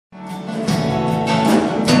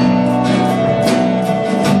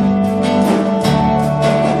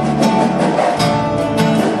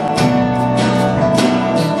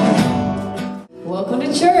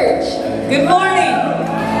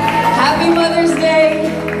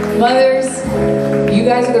mothers, you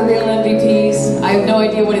guys are the real MVPs. I have no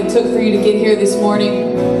idea what it took for you to get here this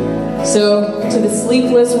morning. So, to the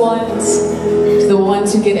sleepless ones, to the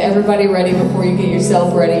ones who get everybody ready before you get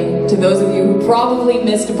yourself ready, to those of you who probably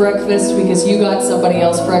missed breakfast because you got somebody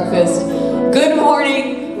else breakfast, good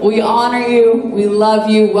morning. We honor you. We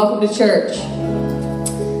love you. Welcome to church.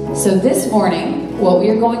 So this morning, what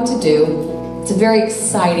we are going to do, it's a very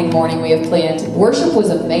exciting morning we have planned. Worship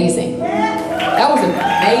was amazing. That was amazing.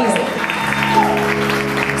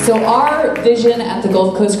 So our vision at the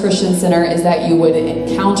Gulf Coast Christian Center is that you would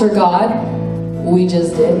encounter God. We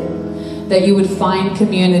just did. That you would find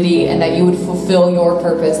community and that you would fulfill your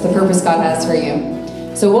purpose, the purpose God has for you.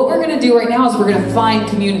 So what we're going to do right now is we're going to find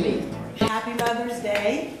community. Happy Mother's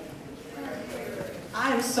Day.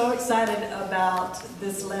 I am so excited about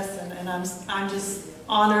this lesson, and I'm just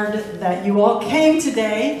honored that you all came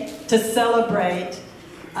today to celebrate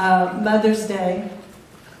Mother's Day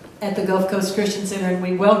at the Gulf Coast Christian Center, and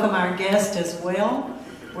we welcome our guests as well.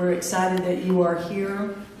 We're excited that you are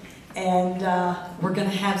here, and we're going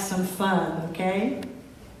to have some fun, okay?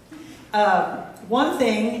 One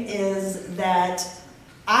thing is that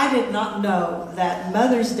I did not know that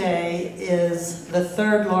Mother's Day is the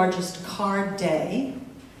third largest card day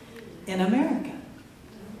in America.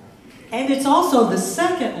 And it's also the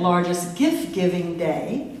second largest gift-giving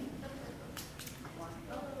day,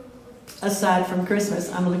 aside from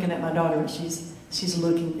Christmas. I'm looking at my daughter, and she's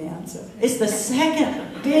looking down. So it's the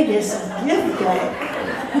second biggest gift day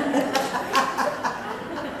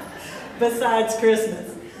besides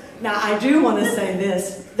Christmas. Now, I do want to say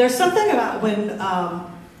this. There's something about when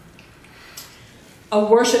a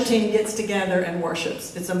worship team gets together and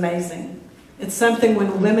worships. It's amazing. It's something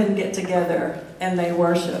when women get together and they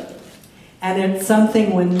worship. And it's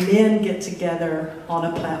something when men get together on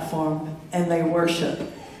a platform and they worship.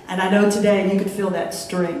 And I know today you could feel that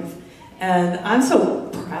strength. And I'm so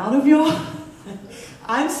proud of y'all.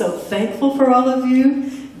 I'm so thankful for all of you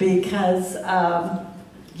because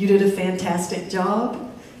you did a fantastic job.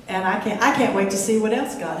 And I can't wait to see what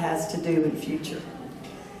else God has to do in the future.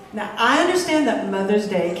 Now, I understand that Mother's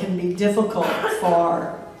Day can be difficult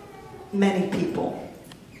for many people.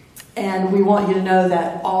 And we want you to know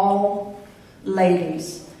that all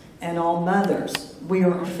ladies and all mothers, we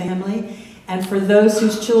are a family. And for those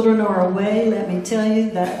whose children are away, let me tell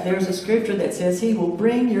you that there's a scripture that says He will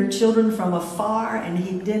bring your children from afar, and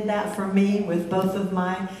He did that for me with both of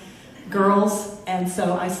my girls. And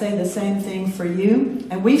so I say the same thing for you.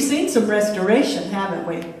 And we've seen some restoration, haven't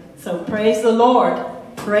we? So praise the Lord.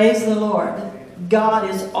 Praise the Lord. God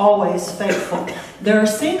is always faithful. There are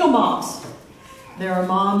single moms. There are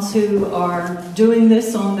moms who are doing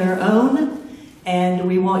this on their own, and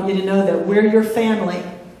we want you to know that we're your family,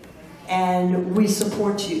 and we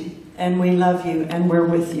support you, and we love you, and we're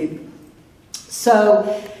with you.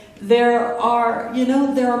 So there are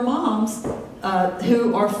moms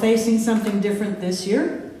who are facing something different this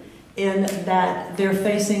year, in that they're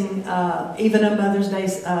facing even a Mother's Day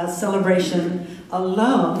celebration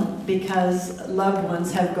alone because loved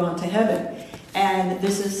ones have gone to heaven. And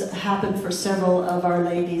this has happened for several of our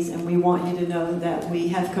ladies, and we want you to know that we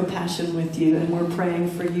have compassion with you, and we're praying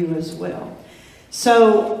for you as well.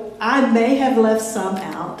 So I may have left some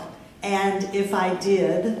out, and if I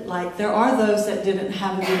did, like there are those that didn't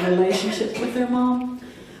have a good relationship with their mom.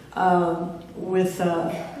 With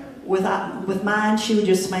mine, she would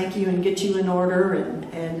just spank you and get you in order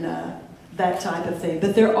and that type of thing.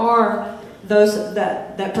 But there are those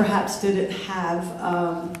that perhaps didn't have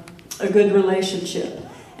a good relationship,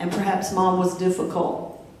 and perhaps mom was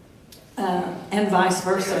difficult, and vice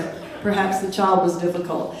versa. Perhaps the child was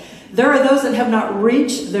difficult. There are those that have not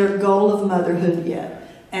reached their goal of motherhood yet,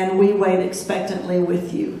 and we wait expectantly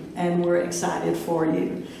with you, and we're excited for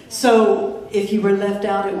you. So if you were left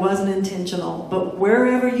out, it wasn't intentional, but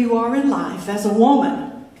wherever you are in life as a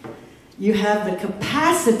woman, you have the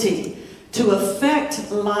capacity to affect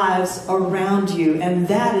lives around you, and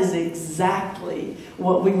that is exactly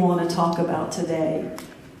what we want to talk about today.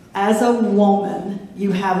 As a woman,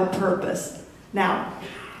 you have a purpose. Now,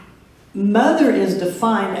 mother is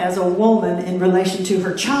defined as a woman in relation to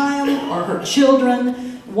her child or her children,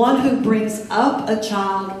 one who brings up a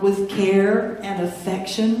child with care and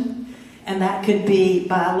affection. And that could be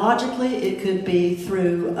biologically, it could be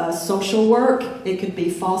through social work, it could be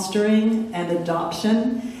fostering and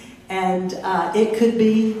adoption, and it could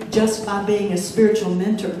be just by being a spiritual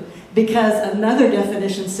mentor. Because another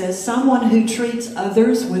definition says someone who treats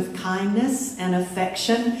others with kindness and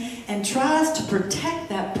affection and tries to protect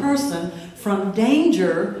that person from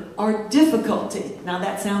danger or difficulty. Now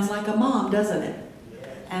that sounds like a mom, doesn't it?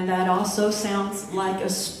 And that also sounds like a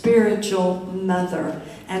spiritual mother.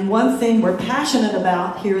 And one thing we're passionate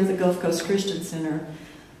about here at the Gulf Coast Christian Center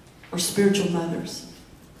are spiritual mothers.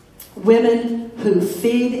 Women who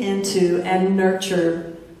feed into and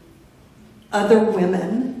nurture other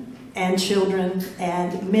women and children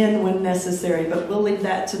and men when necessary. But we'll leave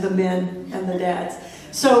that to the men and the dads.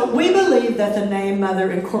 So we believe that the name Mother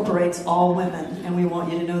incorporates all women. And we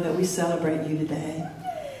want you to know that we celebrate you today.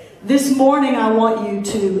 This morning, I want you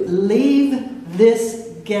to leave this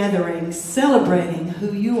gathering celebrating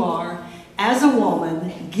who you are as a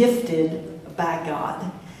woman gifted by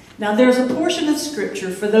God. Now, there's a portion of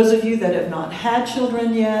Scripture for those of you that have not had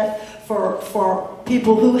children yet, for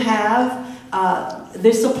people who have.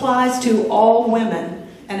 This applies to all women,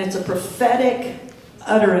 and it's a prophetic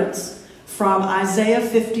utterance from Isaiah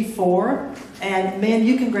 54. And man,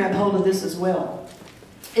 you can grab hold of this as well.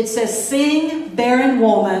 It says, "Sing, barren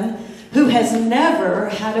woman who has never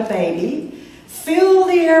had a baby. Fill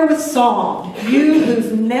the air with song, you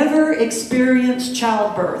who've never experienced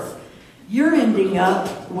childbirth. You're ending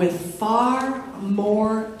up with far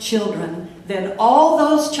more children than all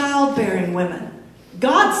those childbearing women.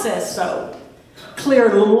 God says so.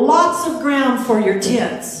 Clear lots of ground for your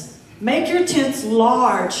tents. Make your tents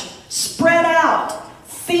large. Spread out.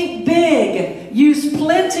 Think big. Use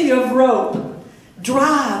plenty of rope.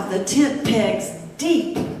 Drive the tent pegs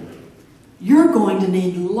deep. You're going to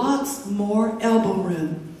need lots more elbow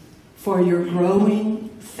room for your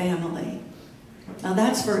growing family." Now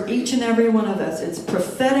that's for each and every one of us. It's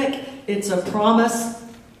prophetic. It's a promise.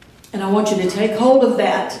 And I want you to take hold of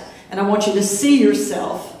that. And I want you to see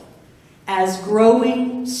yourself as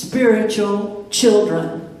growing spiritual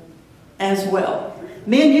children as well.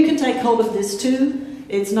 Men, you can take hold of this too.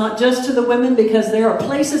 It's not just to the women, because there are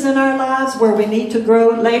places in our lives where we need to grow.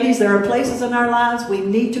 Ladies, there are places in our lives we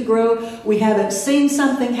need to grow. We haven't seen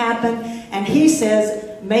something happen. And he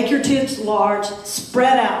says, make your tents large,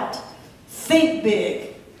 spread out, think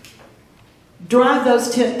big, drive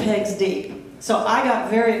those tent pegs deep. So I got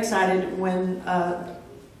very excited when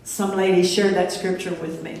some lady shared that scripture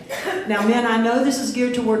with me. Now, men, I know this is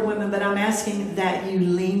geared toward women, but I'm asking that you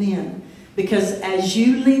lean in. Because as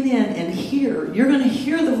you lean in and hear, you're going to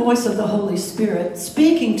hear the voice of the Holy Spirit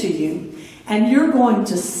speaking to you. And you're going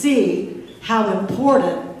to see how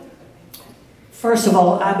important, first of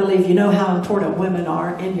all, I believe you know how important women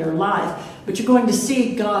are in your life. But you're going to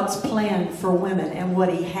see God's plan for women and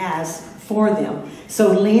what He has for them.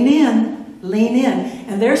 So lean in, lean in.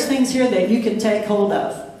 And there's things here that you can take hold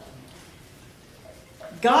of.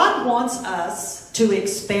 God wants us to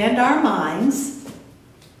expand our minds,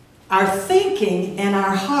 our thinking, and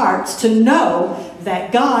our hearts to know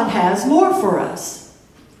that God has more for us.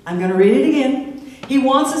 I'm going to read it again. He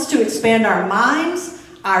wants us to expand our minds,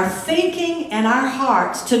 our thinking, and our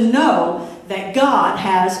hearts to know that God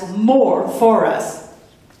has more for us.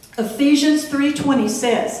 Ephesians 3:20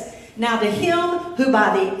 says, "Now to Him who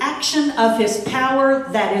by the action of His power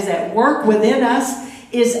that is at work within us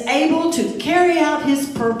is able to carry out His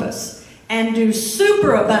purpose and do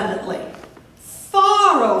superabundantly,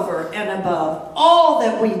 far over and above all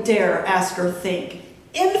that we dare ask or think,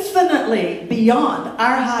 infinitely beyond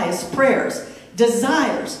our highest prayers,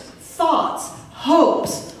 desires, thoughts,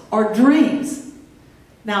 hopes, or dreams."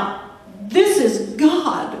 Now, this is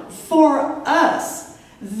God for us.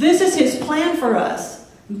 This is His plan for us.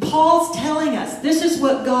 And Paul's telling us this is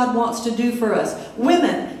what God wants to do for us.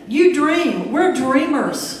 Women, you dream. We're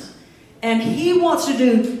dreamers. And He wants to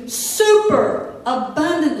do super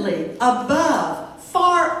abundantly above,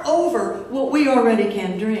 far over what we already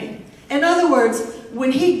can dream. In other words,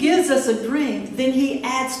 when He gives us a dream, then He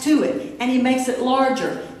adds to it, and He makes it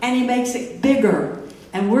larger, and He makes it bigger.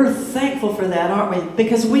 And we're thankful for that, aren't we?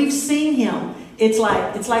 Because we've seen Him. It's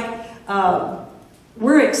like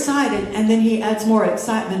we're excited, and then He adds more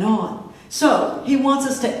excitement on. So He wants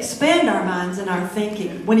us to expand our minds and our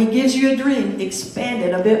thinking. When He gives you a dream, expand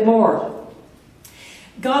it a bit more.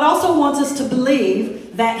 God also wants us to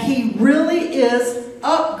believe that He really is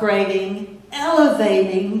upgrading,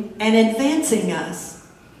 elevating, and advancing us.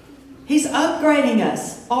 He's upgrading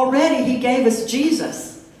us. Already He gave us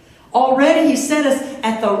Jesus. Already He set us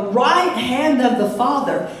at the right hand of the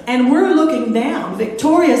Father, and we're looking down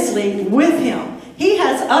victoriously with Him. He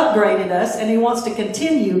has upgraded us, and He wants to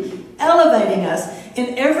continue elevating us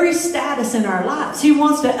in every status in our lives. He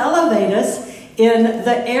wants to elevate us in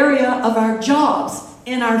the area of our jobs,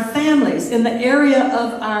 in our families, in the area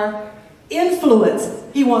of our influence.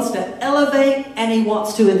 He wants to elevate, and He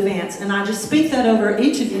wants to advance. And I just speak that over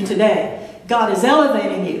each of you today. God is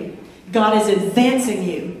elevating you. God is advancing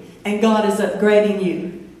you. And God is upgrading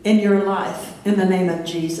you in your life. in the name of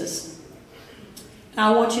Jesus. And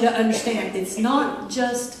I want you to understand, it's not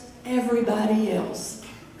just everybody else.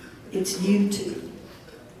 It's you too.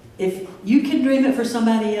 If you can dream it for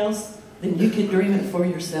somebody else, then you can dream it for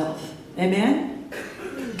yourself. Amen?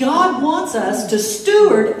 God wants us to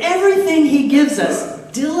steward everything He gives us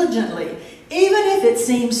diligently, even if it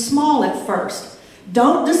seems small at first.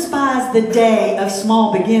 Don't despise the day of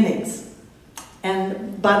small beginnings.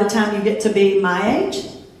 And by the time you get to be my age,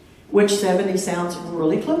 which 70 sounds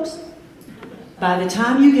really close, by the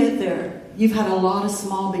time you get there, you've had a lot of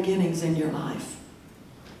small beginnings in your life.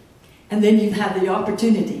 And then you've had the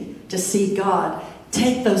opportunity to see God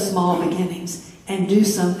take those small beginnings and do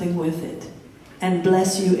something with it and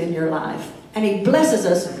bless you in your life. And He blesses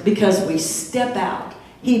us because we step out.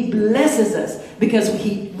 He blesses us because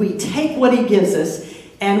we take what He gives us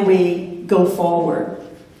and we go forward.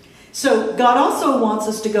 So God also wants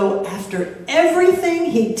us to go after everything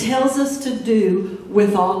He tells us to do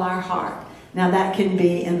with all our heart. Now that can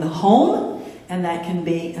be in the home, and that can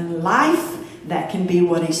be in life, that can be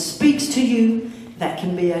what He speaks to you, that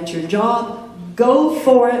can be at your job. Go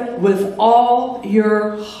for it with all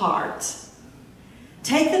your heart.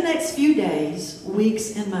 Take the next few days,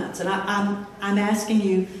 weeks, and months, and I'm asking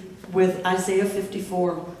you with Isaiah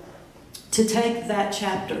 54 to take that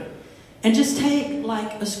chapter and just take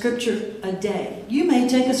like a scripture a day. You may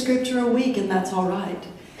take a scripture a week, and that's all right.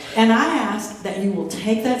 And I ask that you will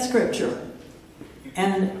take that scripture,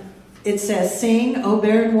 and it says, "Sing, O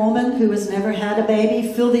barren woman who has never had a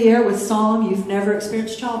baby, fill the air with song, you've never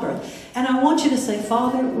experienced childbirth." And I want you to say,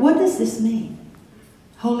 "Father, what does this mean?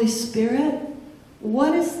 Holy Spirit,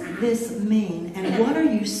 what does this mean? And what are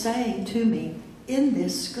you saying to me in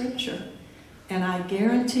this scripture?" And I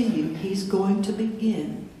guarantee you, He's going to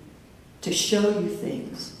begin to show you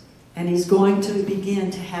things. And He's going to begin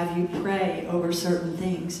to have you pray over certain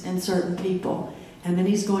things and certain people. And then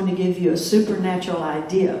He's going to give you a supernatural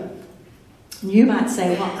idea. You might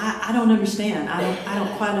say, "Well, I don't understand. I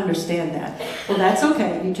don't quite understand that." Well, that's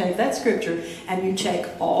okay. You take that scripture and you take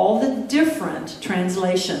all the different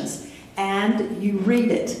translations and you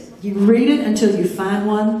read it. You read it until you find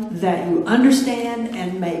one that you understand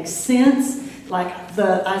and makes sense. Like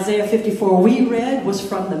the Isaiah 54 we read was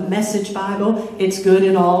from the Message Bible. It's good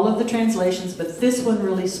in all of the translations, but this one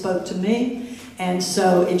really spoke to me. And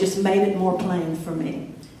so it just made it more plain for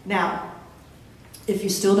me. Now, if you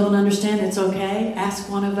still don't understand, it's okay. Ask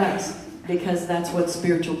one of us, because that's what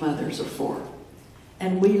spiritual mothers are for.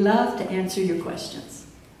 And we love to answer your questions.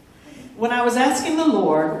 When I was asking the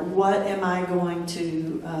Lord, what am I going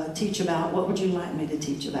to teach about? What would you like me to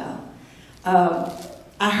teach about?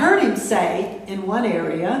 I heard Him say in one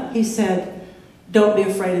area, He said, "Don't be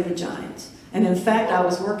afraid of the giants." And in fact, I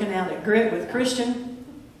was working out at Grit with Christian,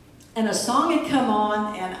 and a song had come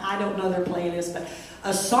on, and I don't know their playlist, but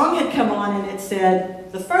a song had come on, and it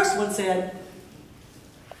said, the first one said,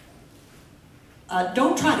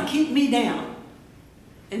 "Don't try to keep me down."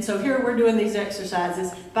 And so here we're doing these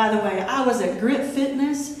exercises. By the way, I was at Grit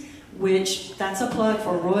Fitness, which that's a plug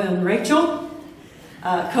for Roy and Rachel,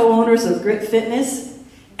 co-owners of Grit Fitness,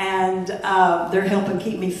 and they're helping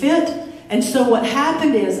keep me fit. And so what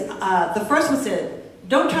happened is, the first one said,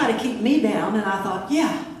 "Don't try to keep me down." And I thought,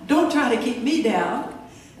 yeah, don't try to keep me down.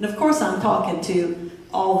 And of course I'm talking to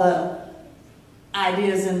all the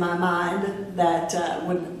ideas in my mind that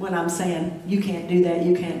when I'm saying, "You can't do that,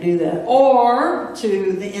 you can't do that," or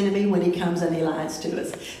to the enemy when he comes and he lies to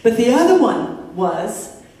us. But the other one was,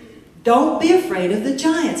 "Don't be afraid of the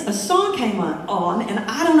giants." A song came on, and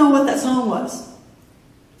I don't know what that song was.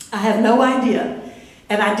 I have no idea.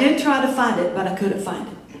 And I did try to find it, but I couldn't find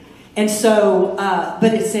it. And so,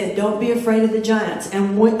 but it said, "Don't be afraid of the giants."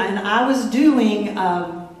 And I was doing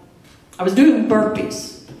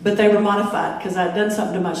burpees, but they were modified because I'd done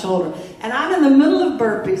something to my shoulder. And I'm in the middle of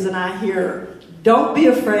burpees, and I hear, "Don't be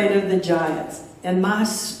afraid of the giants." And my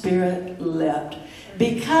spirit leapt.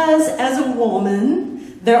 Because as a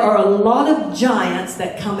woman, there are a lot of giants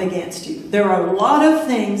that come against you. There are a lot of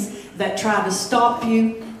things that try to stop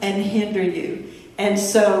you and hinder you. And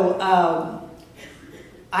so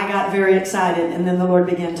I got very excited, and then the Lord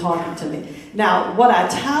began talking to me. Now, what I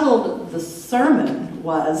titled the sermon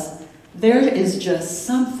was, "There is just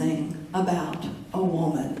something about a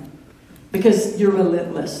woman." Because you're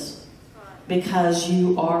relentless, because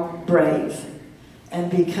you are brave, and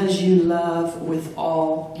because you love with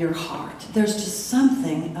all your heart. There's just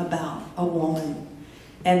something about a woman.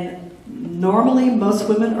 And normally most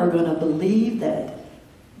women are going to believe that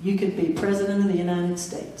you could be president of the United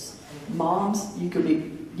States. Moms, you could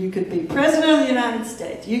be president of the United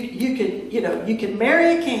States. You could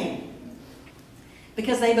marry a king.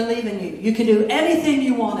 because they believe in you. You can do anything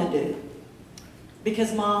you want to do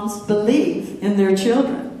because moms believe in their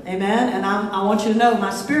children. Amen? And I want you to know,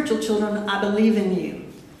 my spiritual children, I believe in you.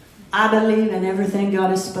 I believe in everything God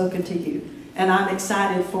has spoken to you. And I'm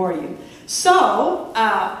excited for you. So,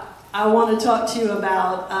 I want to talk to you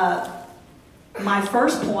about my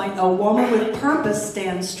first point. A woman with purpose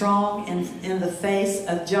stands strong in the face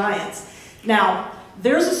of giants. Now,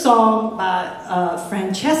 there's a song by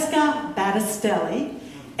Francesca Battistelli,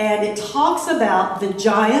 and it talks about the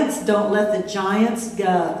giants. Don't let the giants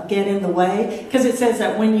get in the way, because it says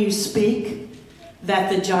that when you speak, that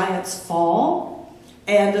the giants fall.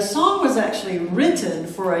 And the song was actually written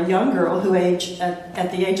for a young girl who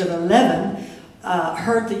at the age of 11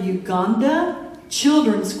 heard the Uganda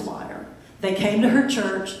Children's Choir. They came to her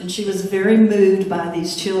church, and she was very moved by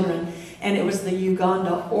these children, and it was the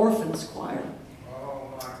Uganda Orphans Choir.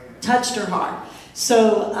 Touched her heart.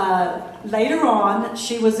 So later on,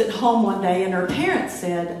 she was at home one day, and her parents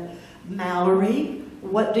said, "Mallory,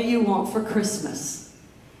 what do you want for Christmas?"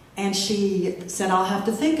 And she said, "I'll have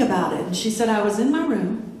to think about it." And she said, "I was in my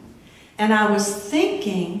room, and I was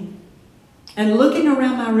thinking and looking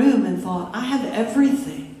around my room and thought, I have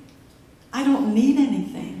everything. I don't need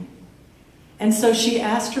anything." And so she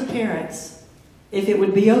asked her parents if it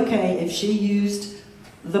would be okay if she used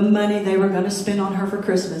the money they were going to spend on her for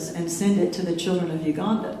Christmas and send it to the children of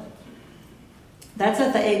Uganda. That's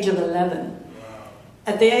at the age of 11.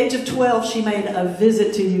 At the age of 12, she made a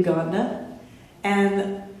visit to Uganda,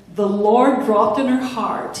 and the Lord dropped in her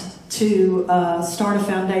heart to start a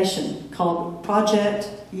foundation called Project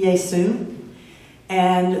Yesu.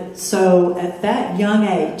 And so at that young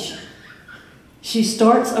age, she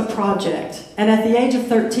starts a project. And at the age of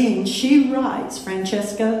 13, she writes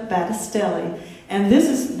Francesca Battistelli. And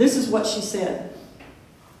this is what she said.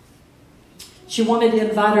 She wanted to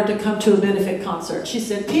invite her to come to a benefit concert. She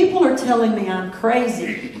said, "People are telling me I'm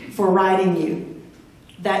crazy for writing you,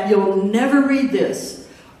 that you'll never read this,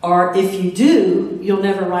 or if you do, you'll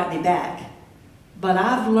never write me back. But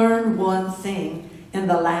I've learned one thing in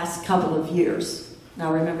the last couple of years."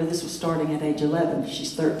 Now remember, this was starting at age 11.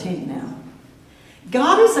 She's 13 now.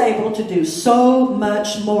 "God is able to do so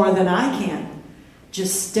much more than I can.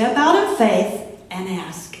 Just step out in faith and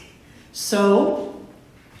ask." So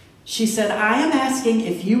she said, "I am asking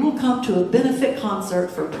if you will come to a benefit concert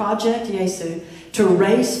for Project Yesu to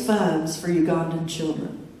raise funds for Ugandan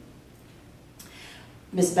children."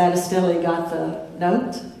 Miss Battistelli got the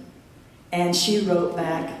note, and she wrote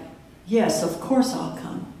back, "Yes, of course I'll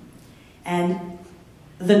come." And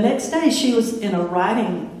the next day she was in a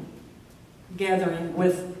writing gathering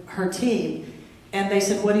with her team, and they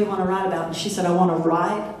said, "What do you want to write about?" And she said, "I want to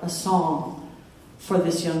write a song for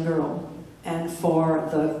this young girl and for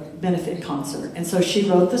the benefit concert." And so she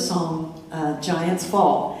wrote the song, Giants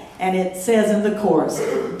Fall. And it says in the chorus,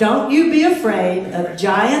 "Don't you be afraid of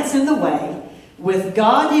giants in the way. With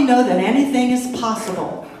God, you know that anything is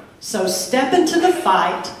possible. So step into the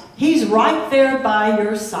fight. He's right there by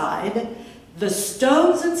your side. The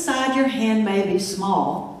stones inside your hand may be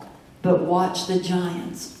small, but watch the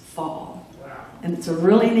giants fall." Wow. And it's a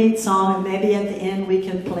really neat song, and maybe at the end we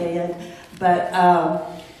can play it. But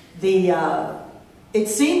it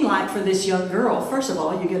seemed like for this young girl, first of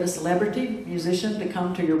all, you get a celebrity musician to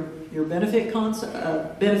come to your benefit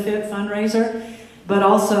concert, benefit fundraiser, but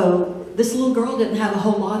also this little girl didn't have a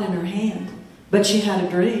whole lot in her hand, but she had a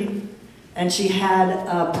dream, and she had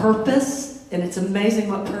a purpose, and it's amazing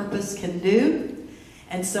what purpose can do.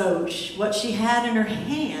 And so what she had in her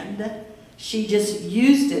hand, she just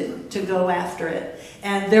used it to go after it.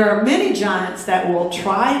 And there are many giants that will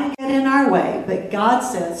try and get in our way, but God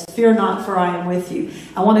says, "Fear not, for I am with you."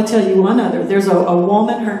 I want to tell you one other. There's a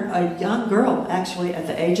woman, a young girl, actually, at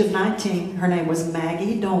the age of 19. Her name was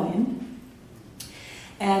Maggie Doyne.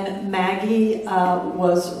 And Maggie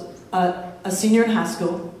was a senior in high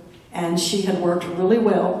school, and she had worked really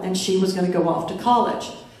well, and she was going to go off to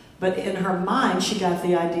college. But in her mind, she got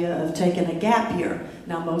the idea of taking a gap year.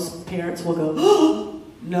 Now, most parents will go, "Oh,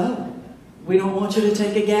 no, we don't want you to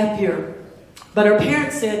take a gap year." But her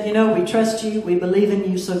parents said, "You know, we trust you, we believe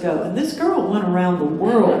in you, so go." And this girl went around the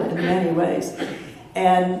world in many ways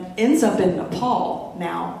and ends up in Nepal.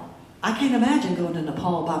 Now, I can't imagine going to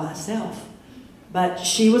Nepal by myself. But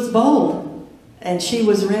she was bold, and she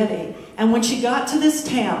was ready. And when she got to this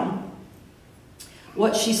town,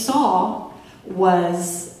 what she saw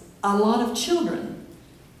was a lot of children.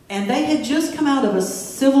 And they had just come out of a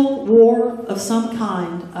civil war of some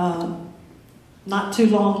kind not too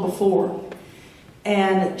long before.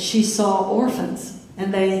 And she saw orphans,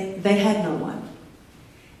 and they had no one.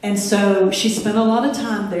 And so she spent a lot of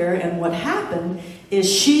time there, and what happened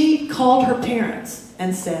is she called her parents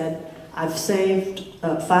and said, I've saved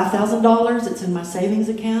 $5,000. It's in my savings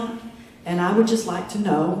account. And I would just like to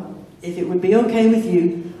know if it would be okay with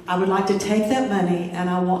you. I would like to take that money and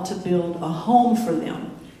I want to build a home for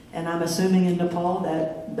them. And I'm assuming in Nepal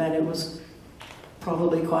that it was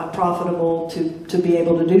probably quite profitable to be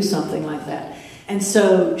able to do something like that. And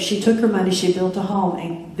so she took her money, she built a home.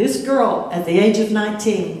 And this girl, at the age of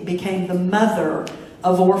 19, became the mother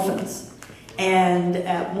of orphans. And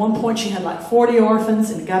at one point she had like 40 orphans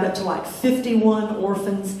and got up to like 51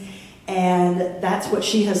 orphans. And that's what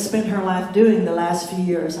she has spent her life doing the last few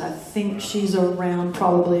years. I think she's around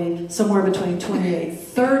probably somewhere between 28,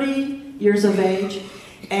 30 years of age.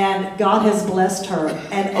 And God has blessed her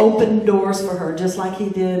and opened doors for her, just like he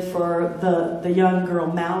did for the young girl,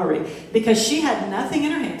 Mallory. Because she had nothing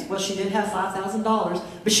in her hands. Well, she did have $5,000,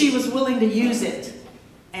 but she was willing to use it.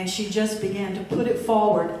 And she just began to put it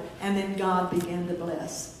forward, and then God began to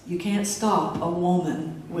bless. You can't stop a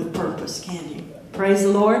woman with purpose, can you? Praise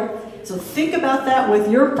the Lord. So think about that with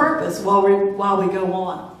your purpose while we go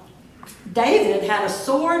on. David had a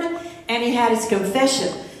sword and he had his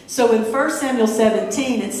confession. So in 1 Samuel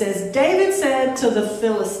 17 it says, David said to the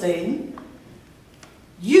Philistine,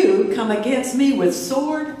 you come against me with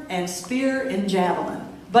sword and spear and javelin,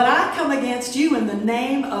 but I come against you in the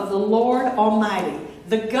name of the Lord Almighty,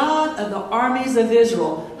 the God of the armies of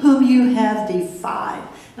Israel, whom you have defied.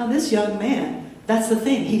 Now this young man, that's the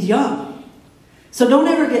thing, he's young. So don't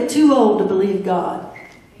ever get too old to believe God.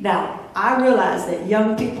 Now, I realize that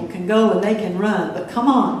young people can go and they can run, but come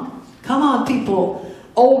on people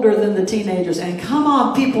older than the teenagers, and come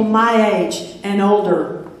on people my age and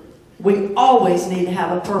older. We always need to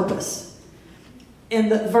have a purpose. In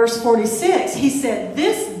verse 46, he said,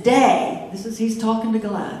 this day, he's talking to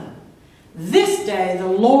Goliath, this day the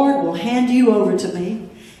Lord will hand you over to me,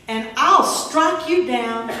 and I'll strike you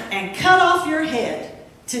down and cut off your head.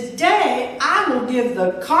 Today I will give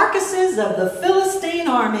the carcasses of the Philistine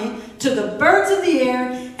army to the birds of the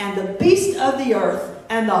air and the beasts of the earth,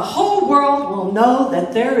 and the whole world will know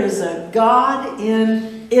that there is a God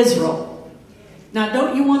in Israel. Now,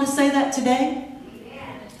 don't you want to say that today?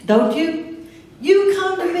 Don't you? You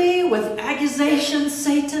come to me with accusations,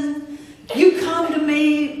 Satan. You come to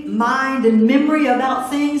me, mind and memory about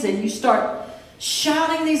things, and you start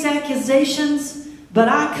shouting these accusations. But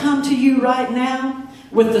I come to you right now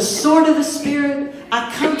with the sword of the Spirit.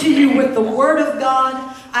 I come to you with the Word of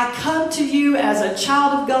God. I come to you as a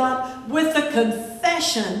child of God with the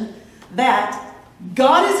confession that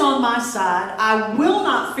God is on my side. I will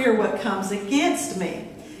not fear what comes against me.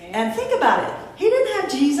 And think about it. He didn't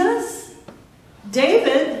have Jesus.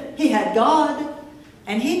 David, he had God.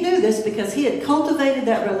 And he knew this because he had cultivated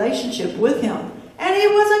that relationship with him. And he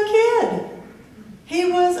was a kid.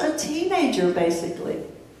 He was a teenager, basically.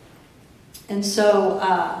 And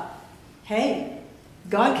so, hey,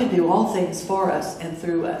 God can do all things for us and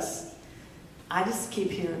through us. I just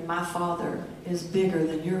keep hearing, my Father is bigger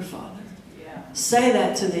than your Father. Yeah. Say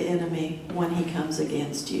that to the enemy when he comes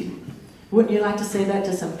against you. Wouldn't you like to say that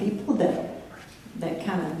to some people that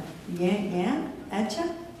kind of yank at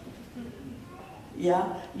you?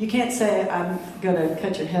 Yeah. You can't say, I'm going to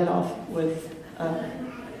cut your head off with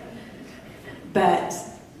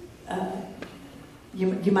bats.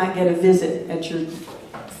 You might get a visit at your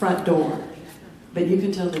front door, but you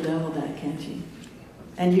can tell the devil that, can't you?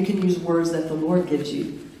 And you can use words that the Lord gives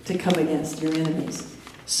you to come against your enemies.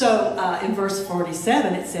 So in verse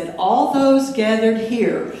 47 it said, all those gathered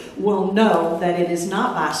here will know that it is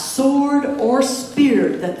not by sword or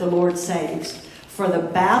spear that the Lord saves, for the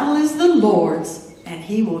battle is the Lord's, and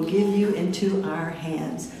he will give you into our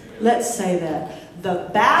hands. Let's say that. The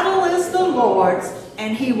battle is the Lord's,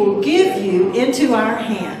 and he will give you into our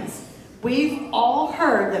hands. We've all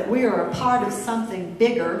heard that we are a part of something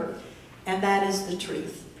bigger, and that is the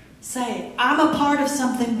truth. Say, I'm a part of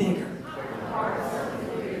something bigger.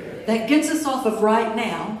 That gets us off of right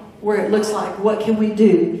now, where it looks like, what can we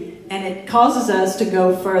do? And it causes us to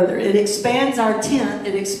go further. It expands our tent.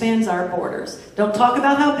 It expands our borders. Don't talk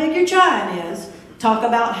about how big your giant is. Talk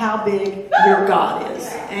about how big your God is.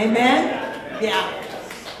 Amen? Yeah.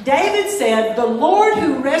 David said, the Lord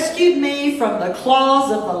who rescued me from the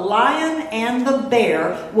claws of the lion and the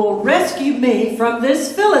bear will rescue me from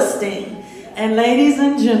this Philistine. And ladies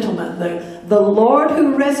and gentlemen, the Lord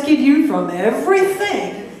who rescued you from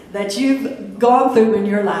everything that you've gone through in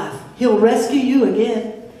your life, he'll rescue you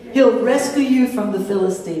again. He'll rescue you from the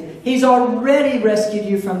Philistine. He's already rescued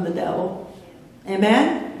you from the devil.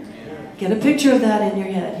 Amen? Get a picture of that in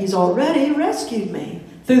your head. He's already rescued me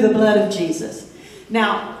through the blood of Jesus.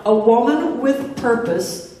 Now, a woman with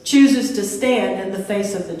purpose chooses to stand in the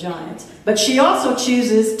face of the giants. But she also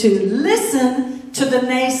chooses to listen to the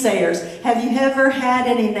naysayers. Have you ever had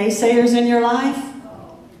any naysayers in your life?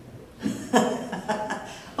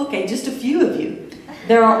 Okay, just a few of you.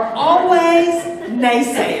 There are always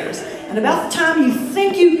naysayers. And about the time you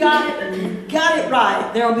think you got it and you got it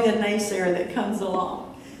right, there will be a naysayer that comes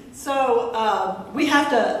along. So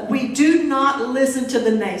we do not listen to the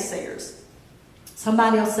naysayers.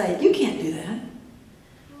 Somebody will say, you can't do that.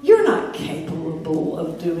 You're not capable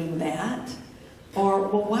of doing that. Or,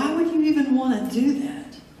 well, why would you even want to do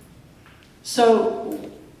that?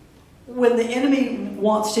 So when the enemy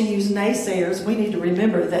wants to use naysayers, we need to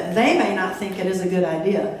remember that they may not think it is a good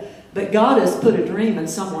idea, but God has put a dream in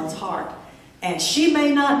someone's heart. And she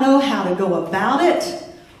may not know how to go about it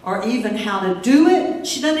or even how to do it.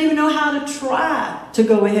 She doesn't even know how to try to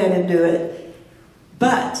go ahead and do it.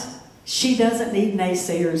 But she doesn't need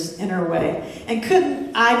naysayers in her way.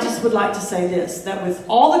 And I just would like to say this, that with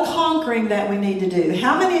all the conquering that we need to do,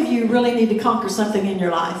 how many of you really need to conquer something in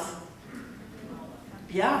your life?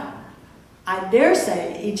 Yeah. I dare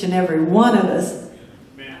say each and every one of us,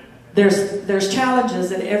 there's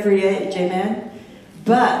challenges at every age, amen?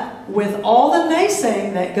 But with all the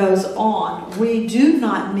naysaying that goes on, we do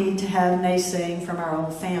not need to have naysaying from our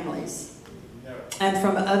own families and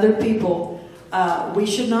from other people. We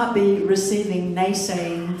should not be receiving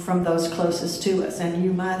naysaying from those closest to us, and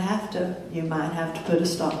you might have to put a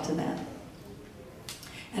stop to that.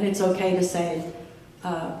 And it's okay to say,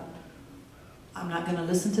 I'm not going to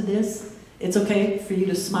listen to this. It's okay for you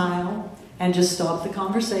to smile and just stop the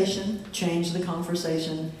conversation, change the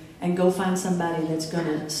conversation, and go find somebody that's going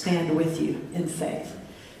to stand with you in faith.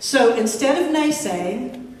 So instead of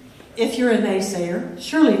naysaying, if you're a naysayer,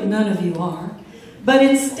 surely none of you are, but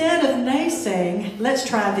instead of naysaying, let's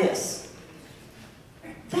try this.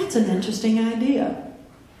 That's an interesting idea.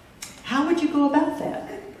 How would you go about that?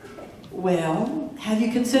 Well, have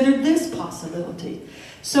you considered this possibility?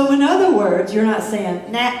 So in other words, you're not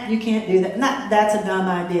saying, nah, you can't do that. Nah, that's a dumb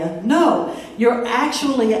idea. No, you're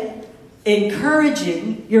actually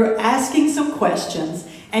encouraging, you're asking some questions,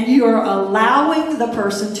 and you are allowing the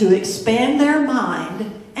person to expand their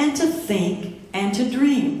mind and to think and to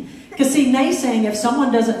dream. Because see, naysaying, if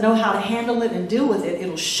someone doesn't know how to handle it and deal with it,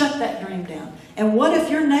 it'll shut that dream down. And what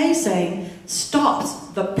if your naysaying stops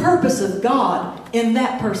the purpose of God in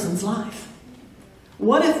that person's life?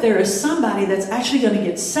 What if there is somebody that's actually going to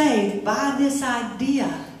get saved by this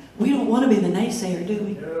idea? We don't want to be the naysayer, do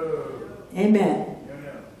we? No. Amen.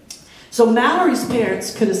 No. So Mallory's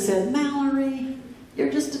parents could have said, Mallory,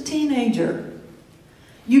 you're just a teenager.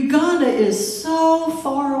 Uganda is so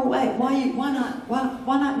far away. Why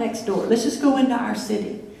not next door? Let's just go into our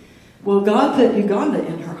city. Well, God put Uganda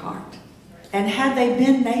in her heart. And had they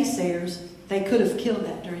been naysayers, they could have killed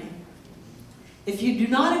that dream. If you do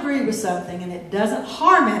not agree with something and it doesn't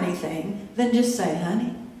harm anything, then just say,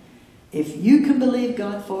 honey, if you can believe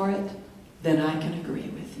God for it, then I can agree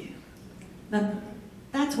with you. Now,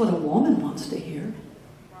 that's what a woman wants to hear.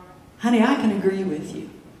 Honey, I can agree with you.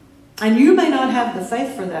 And you may not have the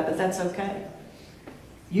faith for that, but that's okay.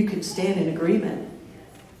 You can stand in agreement.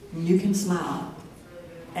 You can smile.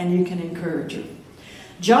 And you can encourage her.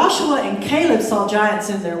 Joshua and Caleb saw giants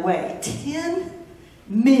in their way. 10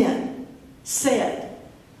 men said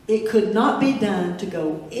it could not be done to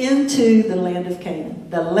go into the land of Canaan,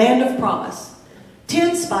 the land of promise.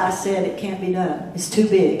 10 spies said it can't be done. It's too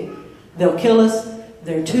big. They'll kill us.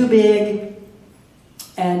 They're too big.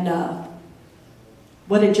 And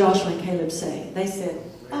what did Joshua and Caleb say? They said,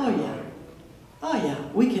 oh yeah,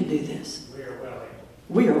 we can do this.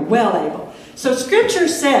 We are well able. So Scripture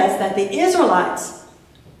says that the Israelites,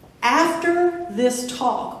 after this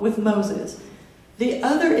talk with Moses, the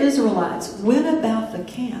other Israelites went about the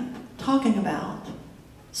camp talking about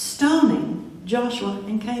stoning Joshua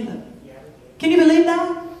and Caleb. Can you believe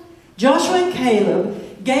that? Joshua and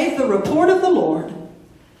Caleb gave the report of the Lord.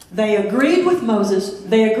 They agreed with Moses.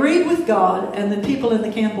 They agreed with God. And the people in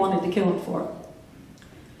the camp wanted to kill him for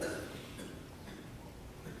it.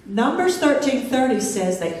 Numbers 13:30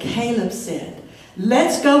 says that Caleb said,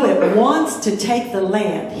 let's go at once to take the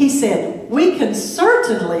land. He said, we can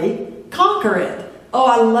certainly conquer it. Oh,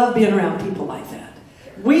 I love being around people like that.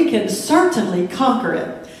 We can certainly conquer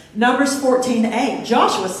it. Numbers 14:8,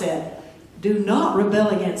 Joshua said, do not rebel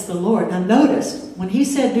against the Lord. Now notice, when he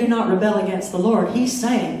said do not rebel against the Lord, he's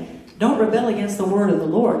saying don't rebel against the word of the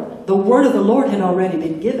Lord. The word of the Lord had already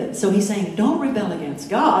been given. So he's saying don't rebel against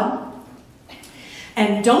God.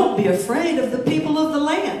 And don't be afraid of the people of the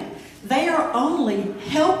land. They are only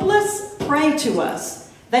helpless prey to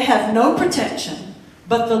us. They have no protection.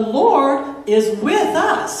 but the Lord is with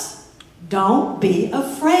us. Don't be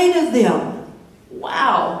afraid of them.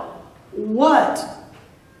 Wow. What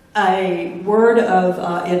a word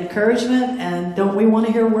of encouragement. And don't we want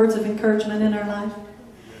to hear words of encouragement in our life?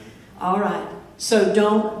 All right. So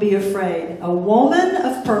don't be afraid. A woman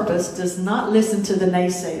of purpose does not listen to the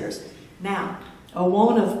naysayers. Now, a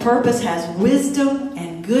woman of purpose has wisdom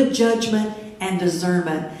and good judgment and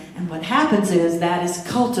discernment. And what happens is that is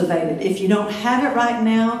cultivated. If you don't have it right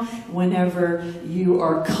now, whenever you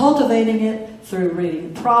are cultivating it through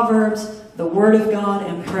reading Proverbs, the Word of God,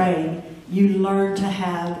 and praying, you learn to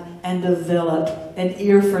have and develop an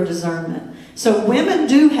ear for discernment. So women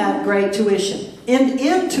do have great tuition.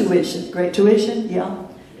 Intuition. Great tuition, yeah.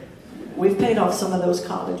 We've paid off some of those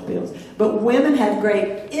college bills. But women have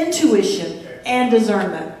great intuition and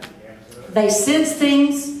discernment. They sense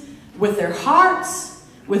things with their hearts,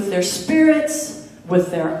 with their spirits,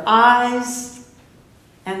 with their eyes.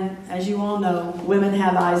 And as you all know, women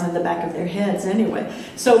have eyes in the back of their heads anyway.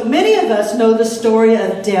 So many of us know the story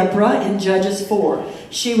of Deborah in Judges 4.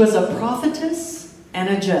 She was a prophetess and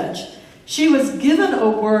a judge. She was given a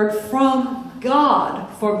word from God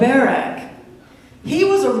for Barak. He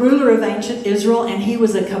was a ruler of ancient Israel, and he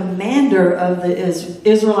was a commander of the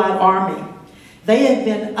Israelite army. They had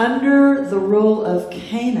been under the rule of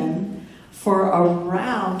Canaan for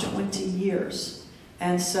around 20 years.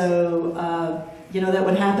 And so, that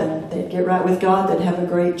would happen. They'd get right with God, they'd have a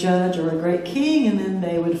great judge or a great king, and then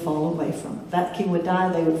they would fall away from it. That king would die,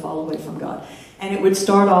 they would fall away from God. And it would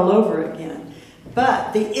start all over again.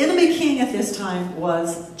 But the enemy king at this time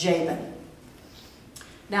was Jabin.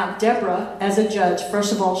 Now, Deborah, as a judge,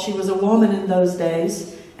 first of all, she was a woman in those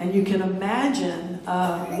days, and you can imagine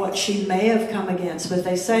what she may have come against. But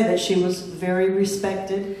they say that she was very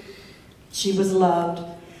respected, she was loved,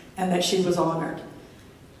 and that she was honored.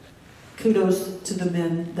 Kudos to the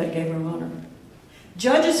men that gave her honor.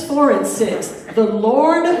 Judges 4 and 6. The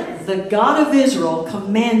Lord, the God of Israel,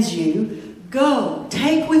 commands you, go,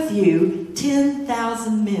 take with you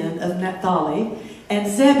 10,000 men of Naphtali and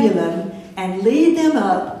Zebulun, and lead them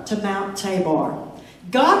up to Mount Tabor.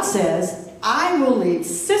 God says, I will lead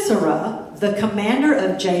Sisera, the commander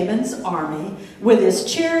of Jabin's army, with his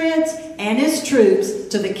chariots and his troops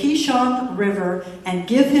to the Kishon River and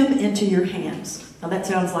give him into your hands. Now that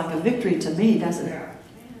sounds like a victory to me, doesn't it?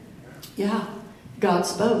 Yeah, God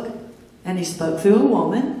spoke. And he spoke through a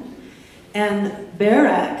woman. And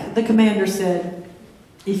Barak, the commander, said,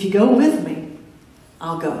 if you go with me,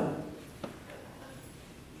 I'll go.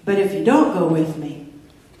 But if you don't go with me,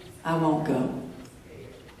 I won't go.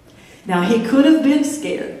 Now, he could have been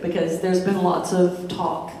scared because there's been lots of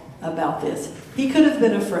talk about this. He could have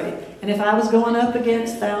been afraid. And if I was going up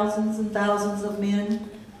against thousands and thousands of men,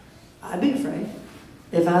 I'd be afraid.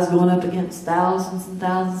 If I was going up against thousands and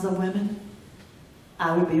thousands of women,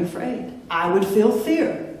 I would be afraid. I would feel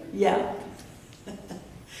fear. Yeah.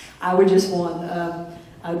 I would just want...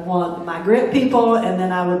 I'd want my grip people, and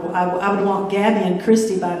then I would want Gabby and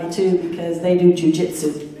Christy by me too, because they do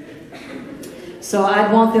jujitsu. So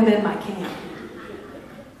I'd want them in my camp.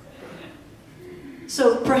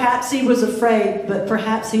 So perhaps he was afraid, but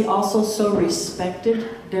perhaps he also so respected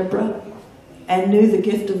Deborah and knew the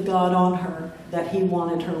gift of God on her that he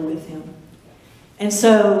wanted her with him. And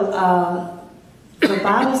so the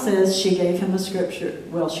Bible says she gave him a scripture.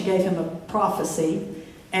 Well, she gave him a prophecy,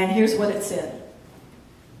 and here's what it said.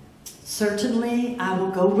 Certainly I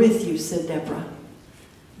will go with you, said Deborah.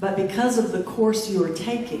 But because of the course you are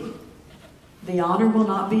taking, the honor will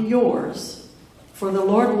not be yours, for the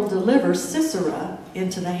Lord will deliver Sisera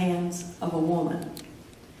into the hands of a woman.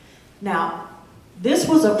 Now, this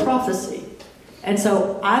was a prophecy. And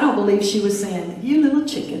so I don't believe she was saying, you little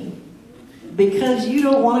chicken, because you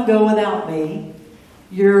don't want to go without me,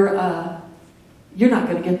 you're not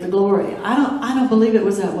going to get the glory. I don't believe it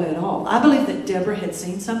was that way at all. I believe that Deborah had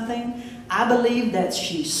seen something. I believe that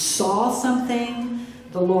she saw something.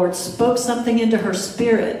 The Lord spoke something into her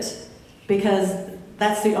spirit, because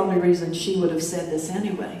that's the only reason she would have said this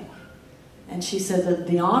anyway. And she said that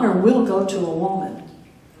the honor will go to a woman.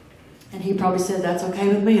 And he probably said, that's okay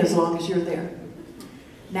with me as long as you're there.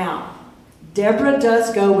 Now, Deborah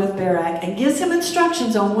does go with Barak and gives him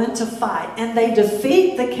instructions on when to fight. And they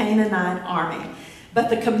defeat the Canaanite army. But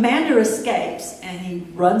the commander escapes and he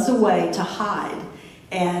runs away to hide.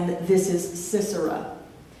 And this is Sisera.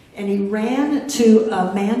 And he ran to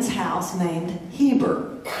a man's house named Heber.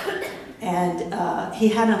 And he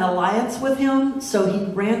had an alliance with him, so he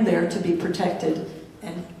ran there to be protected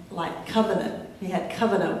and like covenant. He had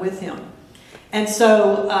covenant with him. And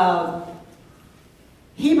so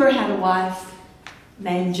Heber had a wife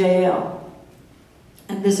named Jael.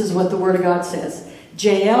 And this is what the Word of God says.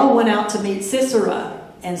 Jael went out to meet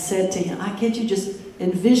Sisera and said to him, I kid you, just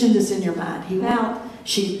envision this in your mind.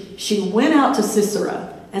 She went out to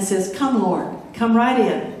Sisera and says, come, Lord, come right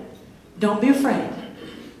in. Don't be afraid.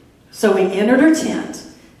 So he entered her tent,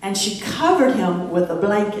 and she covered him with a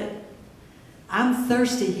blanket. I'm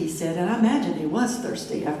thirsty, he said, and I imagine he was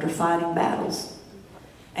thirsty after fighting battles.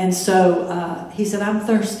 And so he said, I'm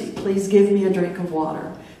thirsty. Please give me a drink of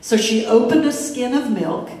water. So she opened a skin of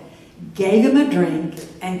milk, gave him a drink,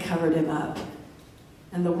 and covered him up.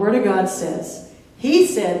 And the Word of God says,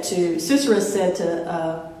 Sisera said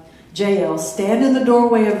to Jael, stand in the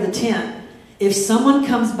doorway of the tent. If someone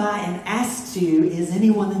comes by and asks you, is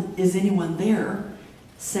anyone there?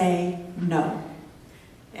 Say no.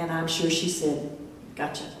 And I'm sure she said,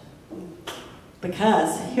 gotcha.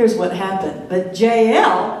 Because here's what happened. But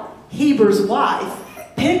Jael, Heber's wife,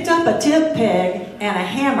 picked up a tent peg and a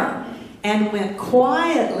hammer and went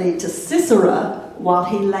quietly to Sisera while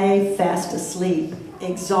he lay fast asleep,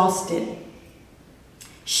 exhausted.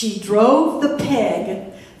 She drove the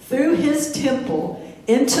peg through his temple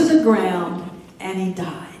into the ground, and he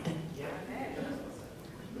died.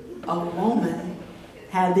 A woman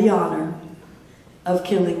had the honor of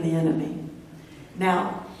killing the enemy.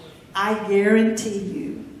 Now, I guarantee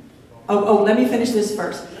you... let me finish this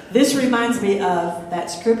first. This reminds me of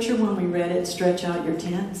that scripture when we read it, stretch out your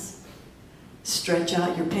tents, stretch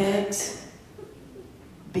out your pegs,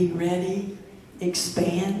 be ready,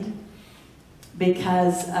 expand.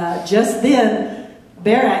 Because just then,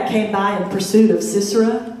 Barak came by in pursuit of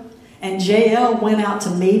Sisera, and Jael went out to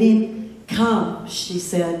meet him. Come, she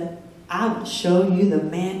said, I will show you the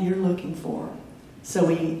man you're looking for. So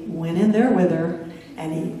he went in there with her,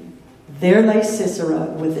 and there lay Sisera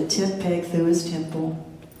with a tent peg through his temple,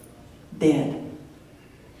 dead.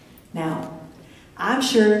 Now, I'm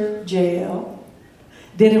sure Jael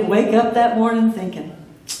didn't wake up that morning thinking,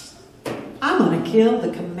 I'm going to kill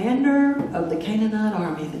the commander of the Canaanite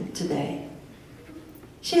army today.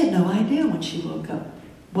 She had no idea when she woke up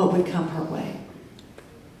what would come her way.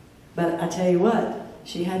 But I tell you what,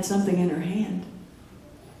 she had something in her hand,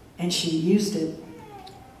 and she used it.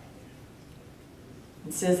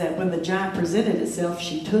 It says that when the giant presented itself,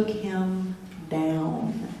 she took him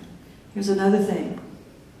down. Here's another thing.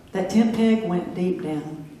 That tent peg went deep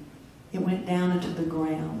down. It went down into the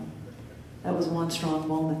ground. That was one strong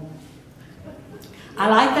woman. I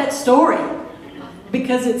like that story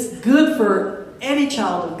because it's good for any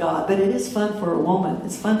child of God, but it is fun for a woman.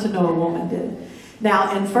 It's fun to know a woman did.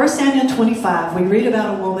 Now, in 1 Samuel 25, we read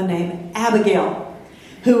about a woman named Abigail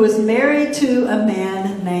who was married to a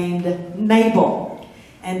man named Nabal.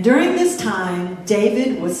 And during this time,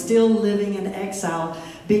 David was still living in exile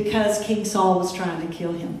because King Saul was trying to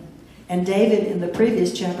kill him. And David, in the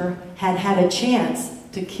previous chapter, had had a chance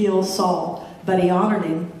to kill Saul, but he honored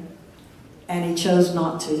him, and he chose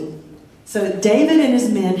not to. So David and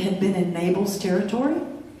his men had been in Nabal's territory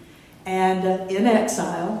and in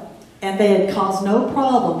exile, and they had caused no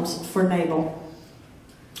problems for Nabal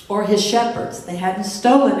or his shepherds. They hadn't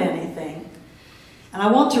stolen anything. And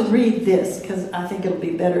I want to read this because I think it'll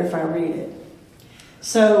be better if I read it.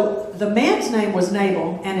 So the man's name was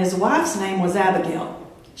Nabal, and his wife's name was Abigail.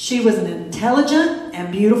 She was an intelligent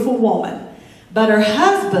and beautiful woman, but her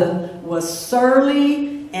husband was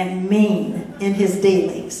surly and mean in his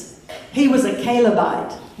dealings. He was a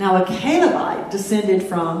Calebite. Now, a Calebite descended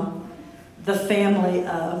from the family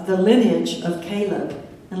of the lineage of Caleb.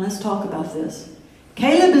 And let's talk about this.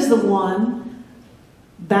 Caleb is the one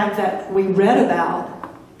back that we read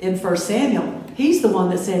about in 1 Samuel. He's the one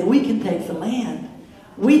that said, we can take the land.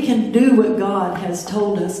 We can do what God has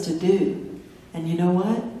told us to do. And you know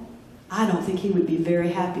what? I don't think he would be very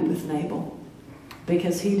happy with Nabal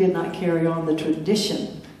because he did not carry on the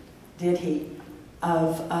tradition, did he,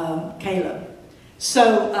 of Caleb.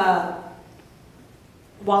 So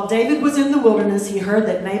while David was in the wilderness, he heard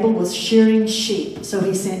that Nabal was shearing sheep. So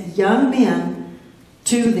he sent young men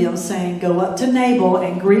to them, saying, go up to Nabal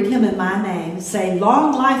and greet him in my name. Say,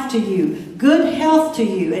 long life to you, good health to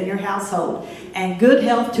you and your household, and good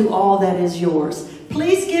health to all that is yours.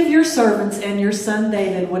 Please give your servants and your son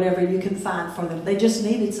David whatever you can find for them. They just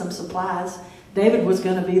needed some supplies. David was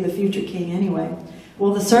going to be the future king anyway.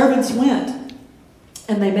 Well, the servants went,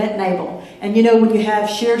 and they met Nabal. And you know, when you have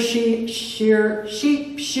sheep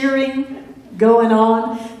shearing going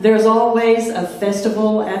on, there's always a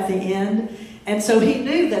festival at the end. And so he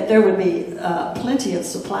knew that there would be plenty of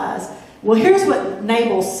supplies. Well, here's what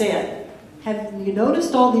Nabal said. Have you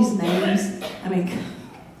noticed all these names? I mean,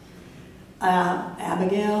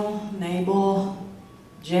 Abigail, Nabal,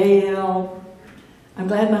 Jael. I'm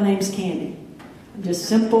glad my name's Candy. Just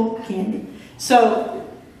simple candy. So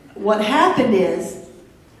what happened is,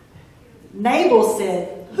 Nabal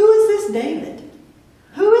said, "Who is this David?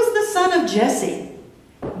 Who is the son of Jesse?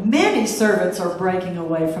 Many servants are breaking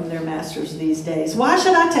away from their masters these days. Why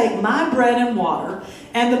should I take my bread and water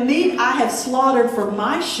and the meat I have slaughtered for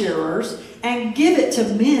my shearers and give it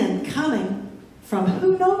to men coming from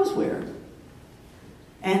who knows where?"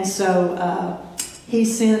 And so he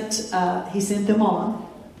sent them on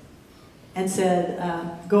and said,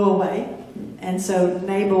 "Go away." And so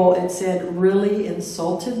Nabal, it said, really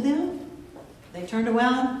insulted them. They turned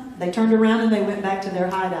around and they went back to their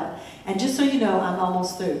hideout. And just so you know, I'm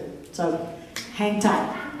almost through. So hang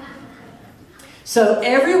tight. So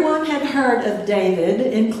everyone had heard of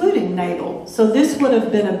David, including Nabal. So this would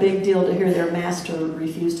have been a big deal to hear their master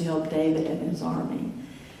refuse to help David and his army.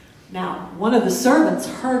 Now, one of the servants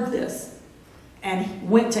heard this and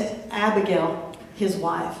went to Abigail, his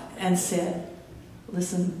wife, and said,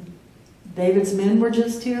 "Listen, David's men were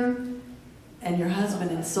just here, and your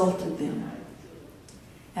husband insulted them.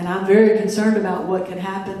 And I'm very concerned about what could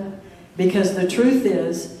happen, because the truth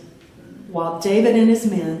is, while David and his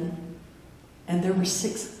men, and there were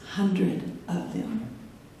 600 of them,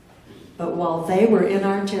 but while they were in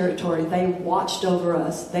our territory, they watched over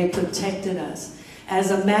us, they protected us. As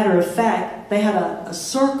a matter of fact, they had a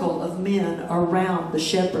circle of men around the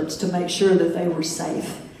shepherds to make sure that they were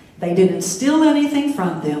safe. They didn't steal anything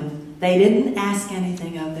from them. They didn't ask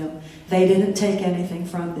anything of them. They didn't take anything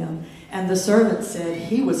from them." And the servant said,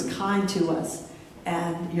 "He was kind to us,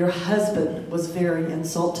 and your husband was very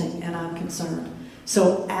insulting, and I'm concerned."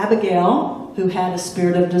 So Abigail, who had a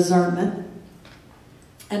spirit of discernment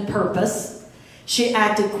and purpose, she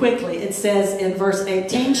acted quickly. It says in verse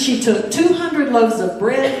 18, she took 200 loaves of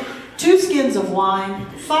bread, 2 skins of wine,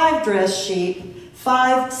 5 dressed sheep,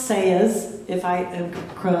 5 sayas, if I am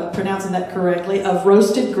pronouncing that correctly, of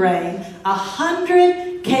roasted grain,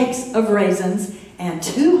 100 cakes of raisins, and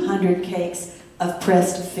 200 cakes of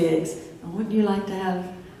pressed figs. Wouldn't you like to have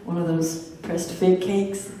one of those pressed fig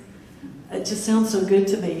cakes? It just sounds so good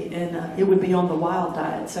to me, and it would be on the wild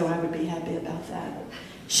diet, so I would be happy about that.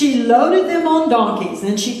 She loaded them on donkeys,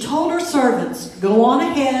 and she told her servants, "Go on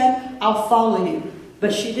ahead, I'll follow you."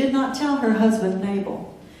 But she did not tell her husband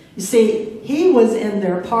Nabal. You see, he was in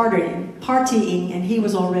there partying, and he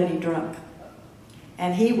was already drunk.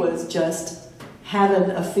 And he was just having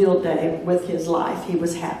a field day with his life. He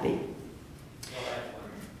was happy.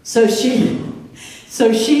 So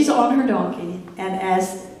she's on her donkey, and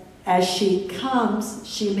as she comes,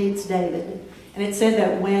 she meets David. And it said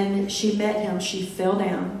that when she met him, she fell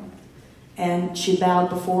down and she bowed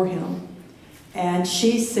before him. And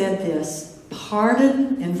she said this,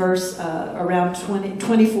 "Pardon," in verse around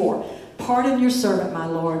 24, "Pardon your servant, my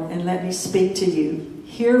Lord, and let me speak to you.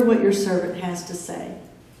 Hear what your servant has to say."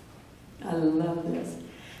 I love this.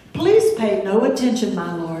 "Please pay no attention,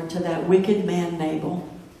 my Lord, to that wicked man Nabal.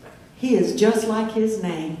 He is just like his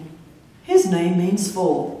name. His name means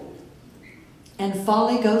fool, and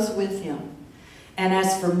folly goes with him. And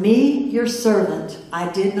as for me, your servant,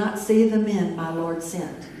 I did not see the men my Lord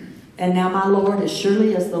sent. And now, my Lord, as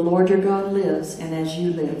surely as the Lord your God lives, and as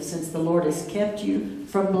you live, since the Lord has kept you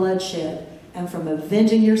from bloodshed and from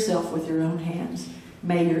avenging yourself with your own hands,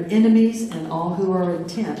 may your enemies and all who are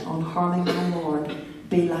intent on harming my Lord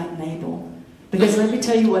be like Nabal." Because let me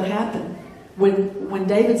tell you what happened. When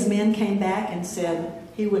David's men came back and said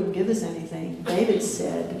he wouldn't give us anything, David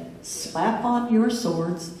said, "Slap on your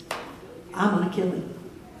swords. I'm going to kill him."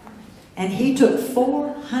 And he took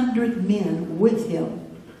 400 men with him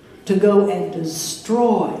to go and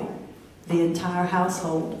destroy the entire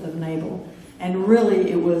household of Nabal. And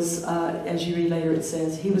really it was, as you read later, it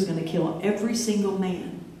says he was going to kill every single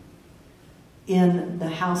man in the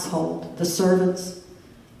household, the servants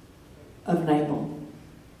of Nabal.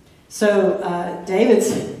 So David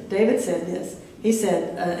said this. He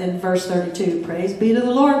said in verse 32, "Praise be to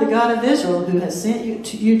the Lord, the God of Israel, who has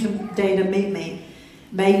sent you today to meet me.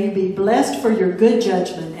 May you be blessed for your good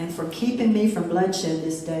judgment and for keeping me from bloodshed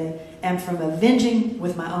this day and from avenging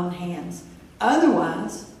with my own hands.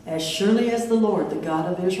 Otherwise, as surely as the Lord, the God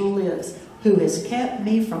of Israel lives, who has kept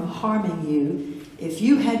me from harming you, if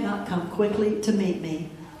you had not come quickly to meet me,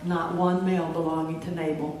 not one male belonging to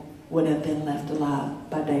Nabal would have been left alive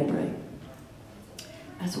by daybreak."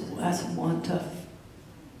 That's one tough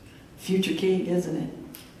future king, isn't it?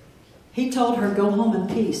 He told her, "Go home in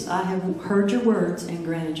peace. I have heard your words and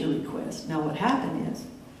granted your request." Now what happened is,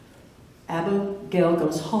 Abigail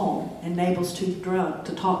goes home and Nabal's too drunk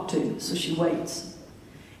to talk to, so she waits.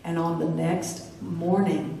 And on the next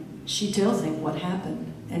morning, she tells him what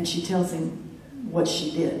happened, and she tells him what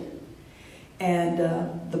she did. And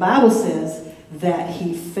the Bible says that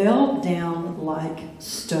he fell down like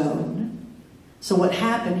stone. So what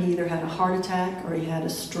happened, he either had a heart attack or he had a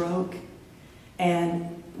stroke.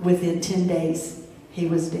 And within 10 days, he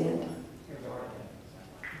was dead.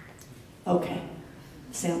 Okay,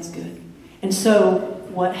 sounds good. And so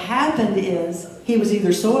what happened is he was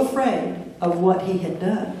either so afraid of what he had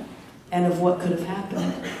done and of what could have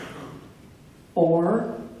happened,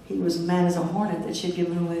 or he was mad as a hornet that she'd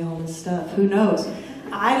given away all this stuff. Who knows?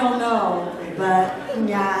 I don't know. But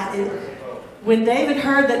yeah, when David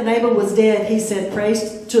heard that Nabal was dead, he said,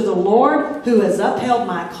 "Praise to the Lord who has upheld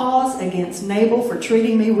my cause against Nabal for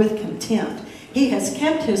treating me with contempt. He has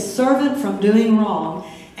kept his servant from doing wrong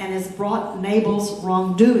and has brought Nabal's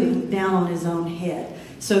wrongdoing down on his own head."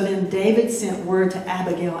 So then David sent word to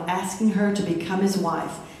Abigail asking her to become his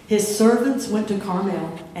wife. His servants went to Carmel,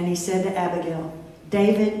 and he said to Abigail,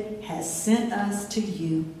 "David has sent us to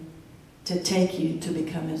you to take you to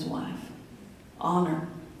become his wife." Honor.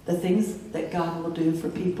 The things that God will do for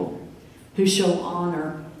people who show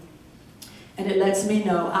honor. And it lets me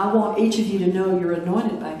know, I want each of you to know you're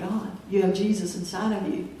anointed by God. You have Jesus inside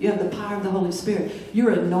of you. You have the power of the Holy Spirit.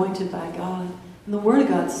 You're anointed by God. And the Word of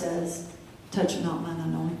God says, "Touch not mine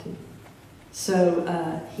anointed."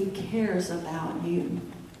 So he cares about you.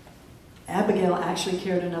 Abigail actually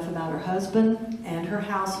cared enough about her husband and her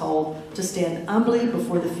household to stand humbly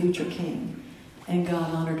before the future king. And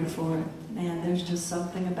God honored her for it. Man, there's just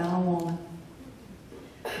something about a woman.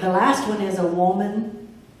 The last one is a woman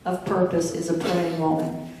of purpose, is a praying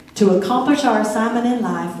woman. To accomplish our assignment in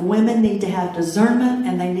life, women need to have discernment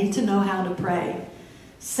and they need to know how to pray.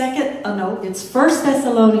 It's 1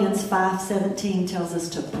 Thessalonians 5:17 tells us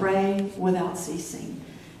to pray without ceasing.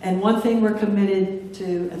 And one thing we're committed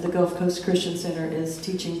to at the Gulf Coast Christian Center is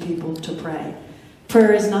teaching people to pray.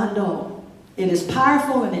 Prayer is not dull. It is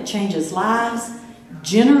powerful and it changes lives,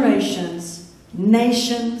 generations,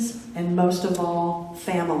 nations, and most of all,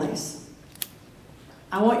 families.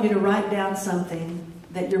 I want you to write down something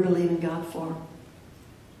that you're believing God for.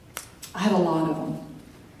 I have a lot of them.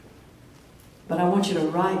 But I want you to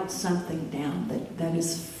write something down that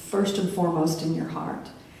is first and foremost in your heart.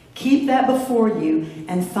 Keep that before you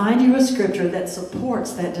and find you a scripture that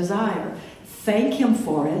supports that desire. Thank Him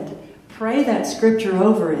for it. Pray that scripture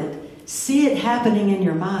over it. See it happening in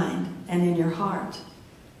your mind and in your heart.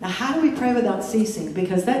 Now, how do we pray without ceasing?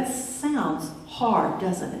 Because that sounds hard,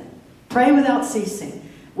 doesn't it? Pray without ceasing.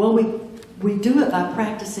 Well, we do it by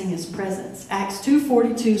practicing His presence. Acts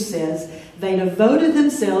 2:42 says, "They devoted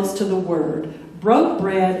themselves to the word, broke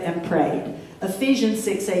bread, and prayed." Ephesians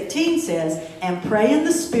 6:18 says, "And pray in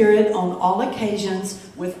the Spirit on all occasions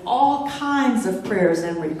with all kinds of prayers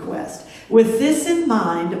and requests. With this in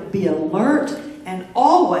mind, be alert and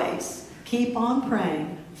always keep on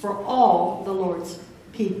praying for all the Lord's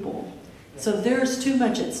people." So there's too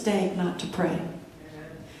much at stake not to pray.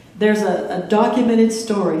 There's a documented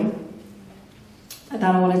story that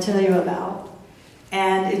I want to tell you about.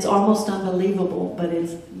 And it's almost unbelievable, but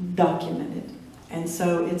it's documented. And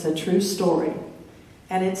so it's a true story.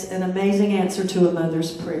 And it's an amazing answer to a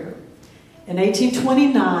mother's prayer. In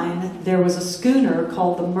 1829, there was a schooner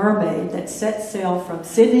called the Mermaid that set sail from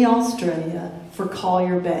Sydney, Australia for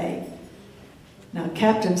Collier Bay. Now,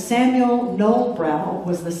 Captain Samuel Knowlbrow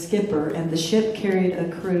was the skipper, and the ship carried a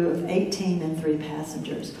crew of 18 and 3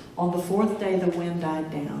 passengers. On the 4th day, the wind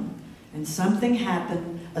died down, and something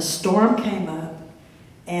happened. A storm came up,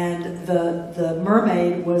 and the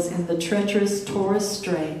Mermaid was in the treacherous Torres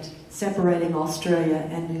Strait, separating Australia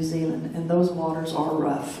and New Zealand, and those waters are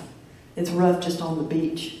rough. It's rough just on the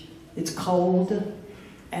beach. It's cold,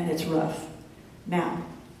 and it's rough. Now,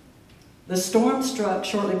 the storm struck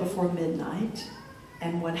shortly before midnight,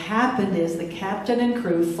 and what happened is the captain and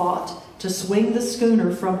crew fought to swing the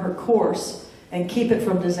schooner from her course and keep it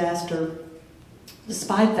from disaster.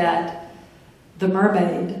 Despite that, the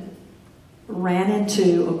Mermaid ran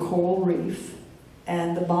into a coral reef,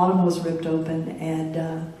 and the bottom was ripped open,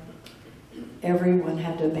 and everyone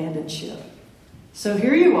had to abandon ship. So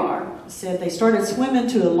here you are, said they started swimming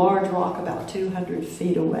to a large rock about 200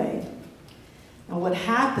 feet away. And what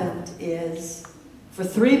happened is, for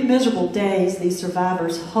 3 miserable days, these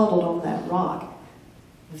survivors huddled on that rock.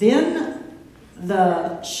 Then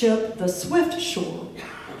the ship, the Swift Shore,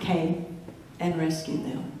 came and rescued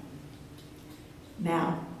them.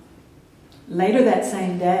 Now, later that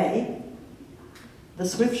same day, the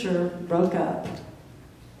Swift Shore broke up,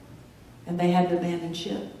 and they had to abandon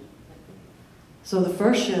ship. So the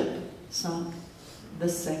first ship sunk, the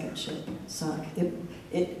second ship sunk.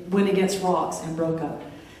 It went against rocks and broke up.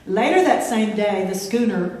 Later that same day, the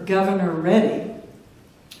schooner Governor Ready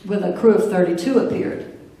with a crew of 32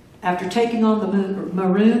 appeared after taking on the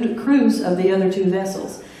marooned crews of the other two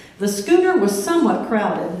vessels. The schooner was somewhat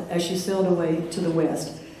crowded as she sailed away to the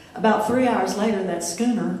west. About 3 hours later, that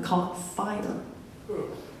schooner caught fire,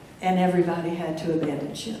 and everybody had to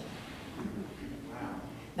abandon ship.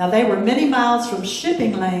 Now, they were many miles from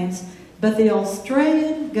shipping lanes, but the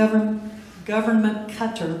Australian government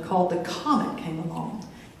cutter called the Comet came along.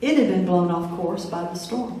 It had been blown off course by the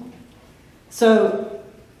storm. So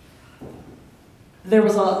there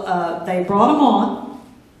was they brought them on,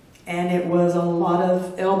 and it was a lot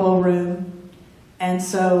of elbow room. And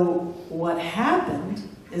so what happened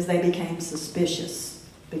is they became suspicious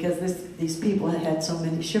because these people had had so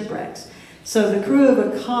many shipwrecks. So the crew of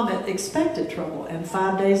a Comet expected trouble, and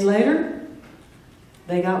 5 days later,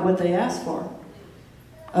 they got what they asked for.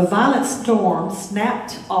 A violent storm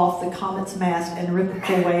snapped off the Comet's mast and ripped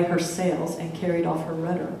away her sails and carried off her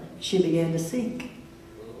rudder. She began to sink.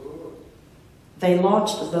 They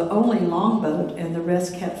launched the only longboat, and the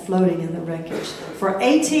rest kept floating in the wreckage. For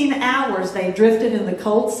 18 hours, they drifted in the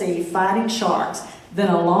cold sea, fighting sharks. Then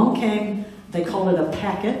along came, they called it a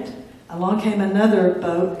packet. Along came another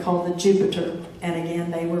boat called the Jupiter, and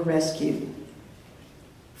again they were rescued.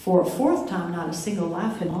 For a fourth time, not a single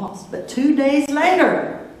life had lost. But 2 days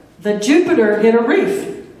later, the Jupiter hit a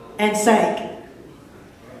reef and sank.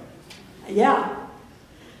 Yeah.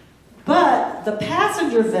 But the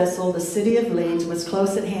passenger vessel, the City of Leeds, was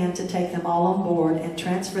close at hand to take them all on board and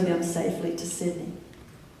transfer them safely to Sydney.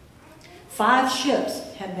 5 ships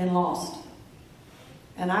had been lost.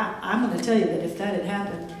 And I'm going to tell you that if that had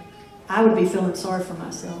happened, I would be feeling sorry for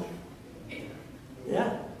myself.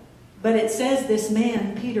 Yeah. But it says this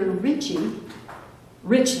man, Peter Richley,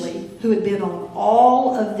 who had been on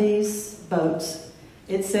all of these boats,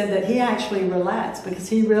 it said that he actually relaxed because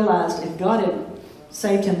he realized if God had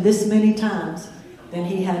saved him this many times, then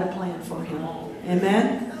he had a plan for him.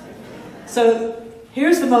 Amen? So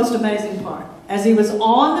here's the most amazing part. As he was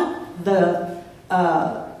on the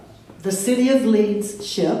City of Leeds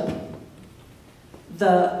ship,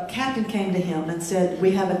 the captain came to him and said,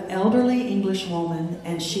 "We have an elderly English woman,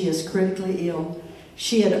 and she is critically ill.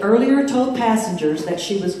 She had earlier told passengers that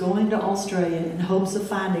she was going to Australia in hopes of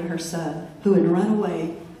finding her son, who had run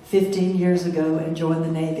away 15 years ago and joined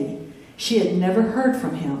the Navy. She had never heard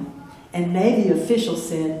from him, and Navy officials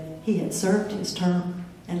said he had served his term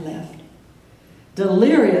and left.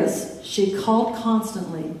 Delirious, she called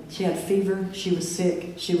constantly. She had fever, she was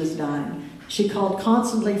sick, she was dying. She called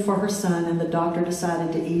constantly for her son, and the doctor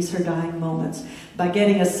decided to ease her dying moments by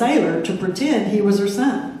getting a sailor to pretend he was her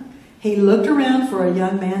son. He looked around for a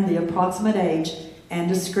young man the approximate age and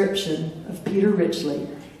description of Peter Richley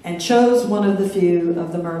and chose one of the few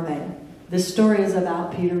of the mermaid. This story is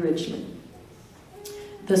about Peter Richley.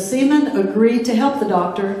 The seaman agreed to help the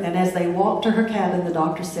doctor, and as they walked to her cabin, the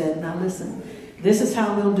doctor said, "Now listen, this is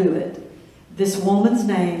how we'll do it. This woman's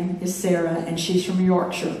name is Sarah, and she's from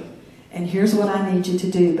Yorkshire. And here's what I need you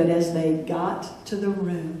to do." But as they got to the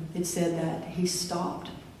room, it said that he stopped.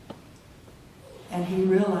 And he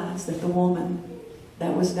realized that the woman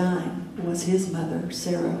that was dying was his mother,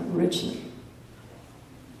 Sarah Richley.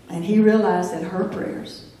 And he realized that her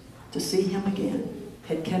prayers to see him again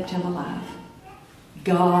had kept him alive.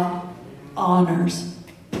 God honors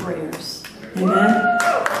prayers. Amen?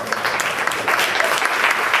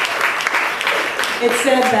 It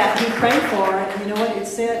said that he prayed for her, and you know what it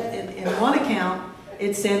said? In one account,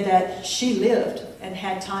 it said that she lived and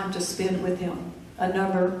had time to spend with him a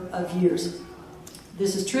number of years.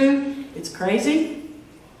 This is true. It's crazy,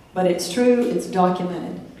 but it's true. It's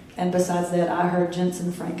documented. And besides that, I heard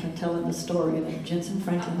Jensen Franklin telling the story, and if Jensen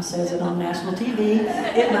Franklin says it on national TV,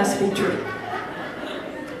 it must be true.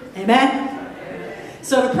 Amen?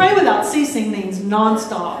 So to pray without ceasing means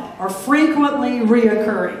nonstop or frequently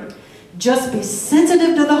reoccurring. Just be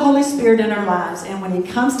sensitive to the Holy Spirit in our lives, and when He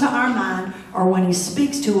comes to our mind or when He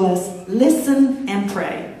speaks to us, listen and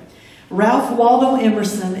pray. Ralph Waldo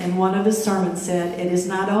Emerson, in one of his sermons, said, "It is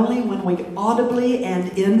not only when we audibly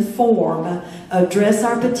and in form address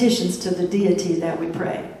our petitions to the deity that we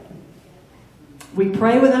pray. We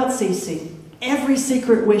pray without ceasing. Every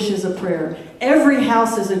secret wish is a prayer. Every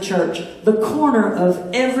house is a church. The corner of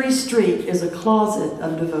every street is a closet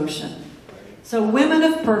of devotion." So women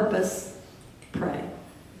of purpose, pray.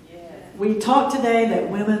 We talked today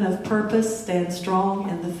that women of purpose stand strong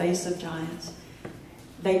in the face of giants.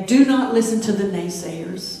 They do not listen to the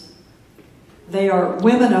naysayers. They are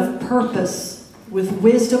women of purpose with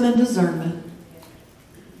wisdom and discernment.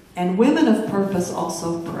 And women of purpose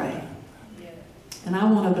also pray. And I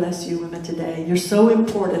want to bless you women today. You're so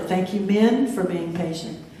important. Thank you, men, for being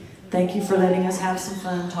patient. Thank you for letting us have some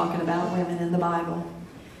fun talking about women in the Bible.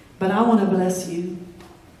 But I want to bless you.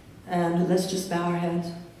 And let's just bow our heads.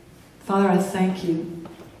 Father, I thank you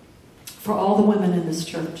for all the women in this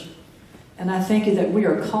church. And I thank you that we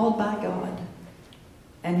are called by God.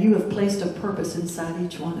 And you have placed a purpose inside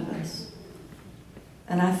each one of us.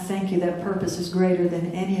 And I thank you that purpose is greater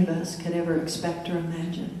than any of us could ever expect or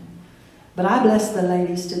imagine. But I bless the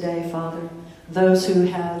ladies today, Father. Those who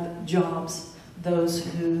have jobs. Those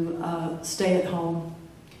who stay at home.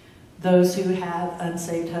 Those who have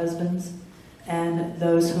unsaved husbands. And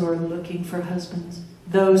those who are looking for husbands.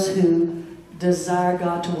 Those who desire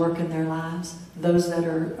God to work in their lives. Those that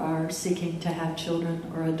are seeking to have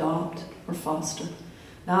children or adopt or foster.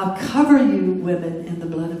 Now I cover you women in the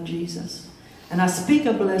blood of Jesus. And I speak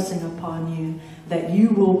a blessing upon you that you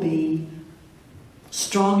will be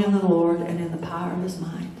strong in the Lord and in the power of his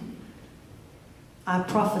might. I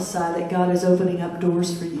prophesy that God is opening up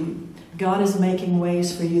doors for you. God is making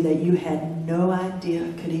ways for you that you had no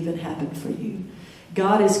idea could even happen for you.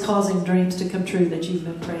 God is causing dreams to come true that you've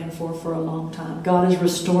been praying for a long time. God is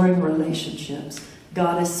restoring relationships.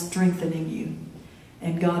 God is strengthening you.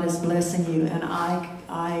 And God is blessing you. And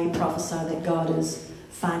I prophesy that God is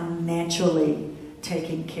financially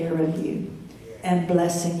taking care of you and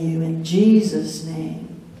blessing you in Jesus'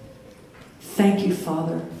 name. Thank you,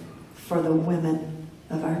 Father, for the women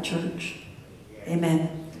of our church. Amen.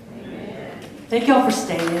 Amen. Thank y'all for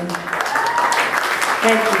staying.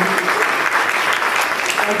 Thank you.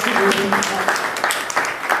 Thank you.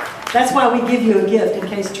 That's why we give you a gift in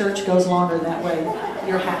case church goes longer that way.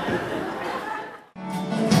 You're happy.